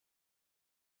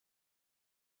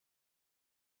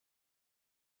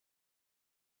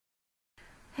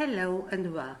Hello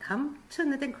and welcome to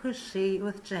Knit and Crochet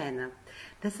with Joanna.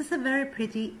 This is a very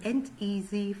pretty and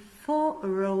easy 4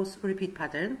 rows repeat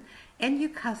pattern, and you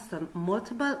cast on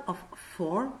multiple of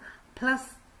 4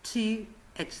 plus 2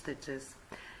 edge stitches.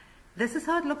 This is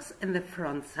how it looks in the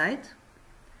front side,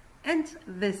 and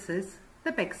this is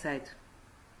the back side.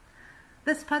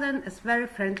 This pattern is very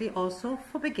friendly also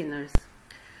for beginners.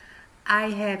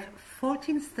 I have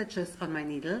 14 stitches on my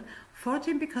needle,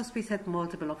 14 because we said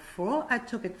multiple of 4. I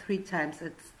took it 3 times,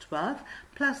 it's 12,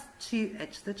 plus 2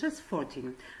 edge stitches,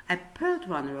 14. I purled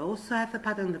 1 row, so I have the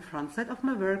pattern on the front side of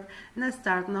my work, and I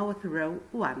start now with row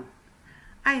 1.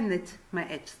 I knit my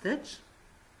edge stitch,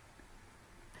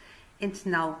 and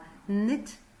now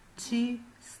knit 2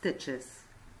 stitches.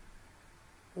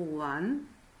 1,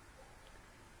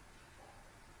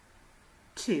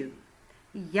 2.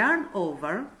 Yarn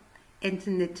over and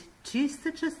knit 2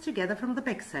 stitches together from the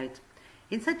back side.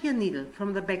 Insert your needle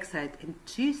from the back side in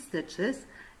 2 stitches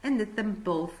and knit them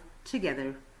both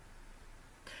together.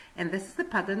 And this is the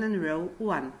pattern in row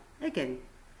 1. Again,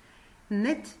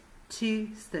 knit 2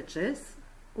 stitches,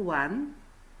 1,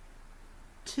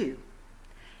 2.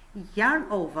 Yarn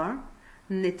over,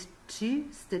 knit 2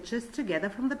 stitches together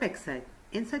from the back side.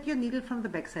 Insert your needle from the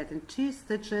back side in 2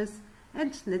 stitches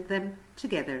and knit them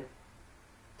together.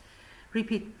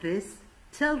 Repeat this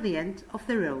till the end of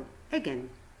the row. Again,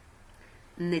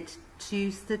 knit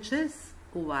 2 stitches,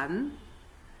 1,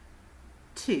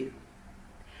 2.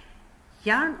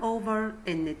 Yarn over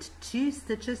and knit 2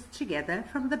 stitches together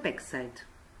from the back side.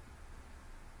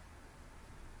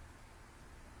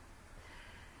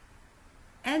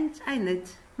 And I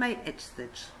knit my edge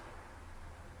stitch.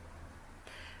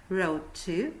 Row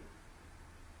 2.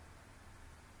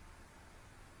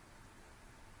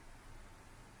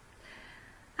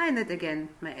 I knit again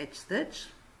my edge stitch,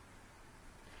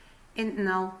 and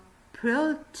now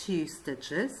purl 2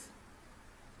 stitches,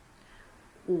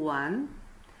 1.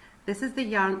 This is the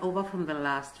yarn over from the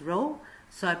last row,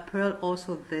 so I purl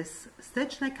also this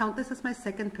stitch, and I count this as my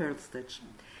second purl stitch.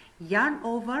 Yarn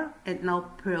over and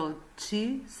now purl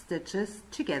 2 stitches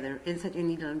together. Insert your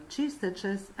needle in 2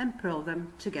 stitches and purl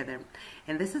them together.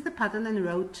 And this is the pattern in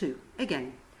row 2.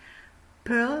 Again,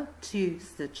 purl 2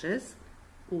 stitches,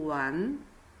 1,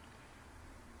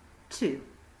 2.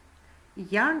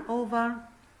 Yarn over,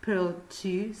 purl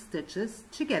 2 stitches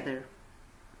together.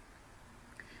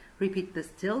 Repeat this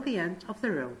till the end of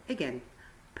the row. Again,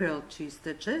 purl 2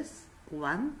 stitches,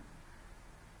 1,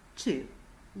 2.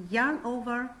 Yarn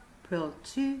over, purl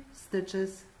 2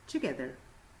 stitches together.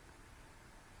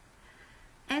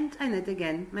 And I knit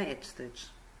again my edge stitch.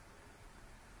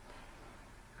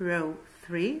 Row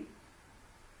 3.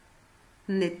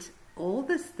 Knit all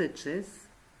the stitches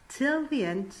till the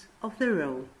end of the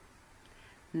row.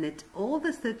 Knit all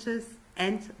the stitches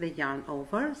and the yarn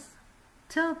overs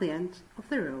till the end of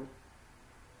the row.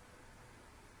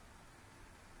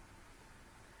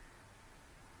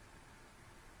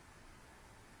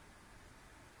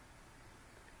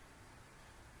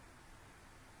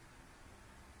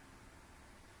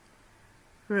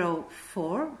 Row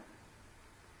 4.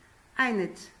 I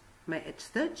knit my edge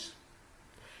stitch,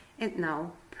 and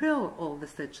now purl all the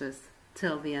stitches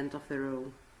till the end of the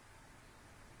row.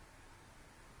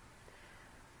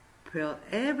 Purl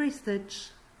every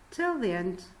stitch till the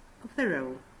end of the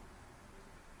row.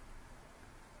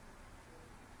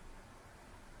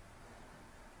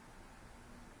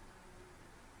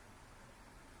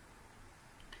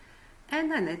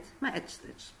 And I knit my edge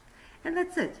stitch. And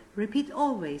that's it. Repeat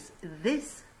always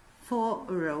this 4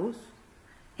 rows,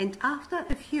 and after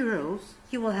a few rows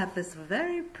you will have this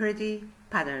very pretty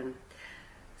pattern.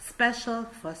 Special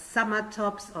for summer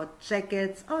tops or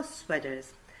jackets or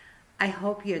sweaters. I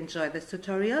hope you enjoyed this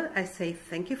tutorial. I say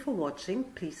thank you for watching.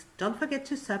 Please don't forget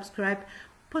to subscribe,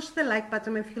 push the like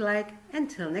button if you like.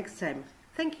 Until next time,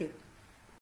 thank you.